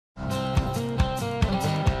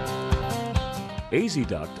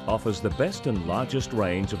Ezi-Duct offers the best and largest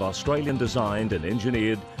range of Australian designed and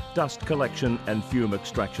engineered dust collection and fume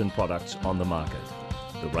extraction products on the market.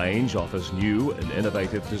 The range offers new and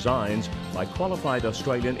innovative designs by qualified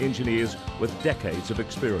Australian engineers with decades of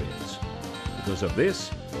experience. Because of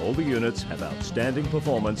this, all the units have outstanding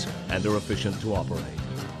performance and are efficient to operate.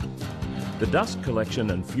 The dust collection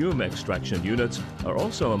and fume extraction units are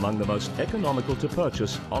also among the most economical to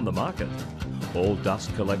purchase on the market. All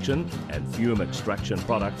dust collection and fume extraction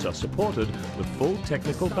products are supported with full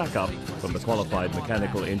technical backup from the qualified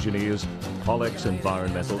mechanical engineers of Pollex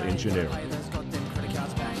Environmental Engineering.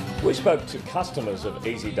 We spoke to customers of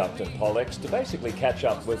Ezi-Duct and Pollex to basically catch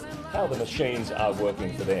up with how the machines are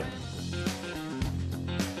working for them.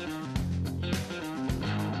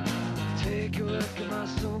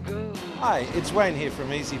 Hi, it's Wayne here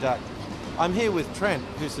from Ezi-Duct. I'm here with Trent,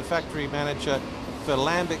 who's the factory manager for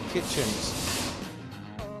Lambert Kitchens.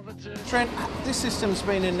 Trent, this system's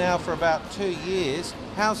been in now for about 2 years.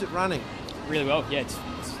 How's it running? Really well, yeah, it's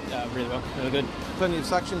really well, really good. Plenty of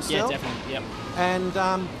suction still? Yeah, definitely, yep. And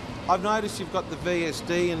I've noticed you've got the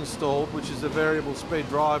VSD installed, which is a variable speed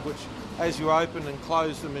drive, which as you open and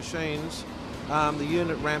close the machines, the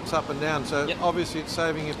unit ramps up and down, so yep. Obviously it's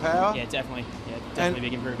saving you power. Yeah, definitely a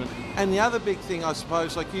big improvement. And the other big thing, I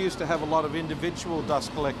suppose, like you used to have a lot of individual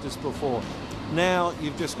dust collectors before. Now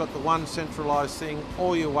you've just got the one centralised thing,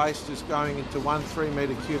 all your waste is going into one 3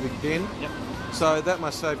 metre cubic bin. Yep. So that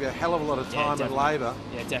must save you a hell of a lot of time and labour.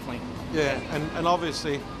 Yeah, definitely. Yeah, and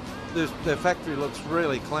obviously the factory looks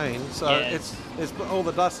really clean, so yeah, it's all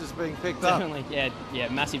the dust is being picked up. Definitely, yeah,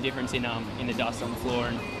 massive difference in the dust on the floor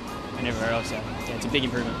and everywhere else. So yeah, it's a big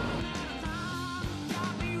improvement.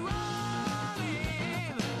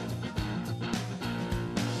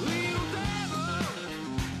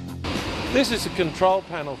 This is a control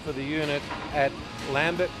panel for the unit at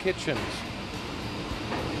Lambert Kitchens.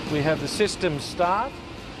 We have the system start,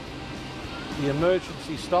 the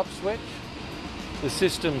emergency stop switch, the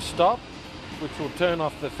system stop, which will turn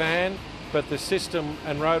off the fan, but the system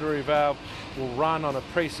and rotary valve will run on a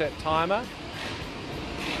preset timer.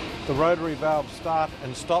 The rotary valve start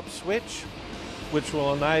and stop switch, which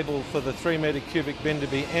will enable for the 3 metre cubic bin to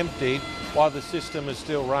be emptied while the system is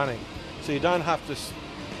still running. So you don't have to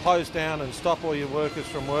close down and stop all your workers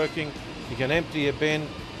from working. You can empty your bin,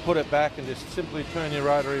 put it back and just simply turn your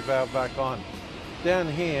rotary valve back on. Down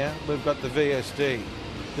here we've got the VSD.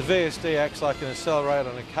 The VSD acts like an accelerator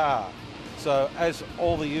on a car. So as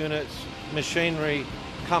all the units, machinery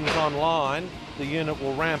comes online, the unit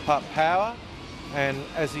will ramp up power, and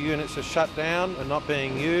as the units are shut down and not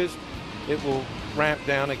being used, it will ramp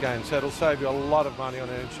down again. So it'll save you a lot of money on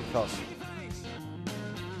energy costs.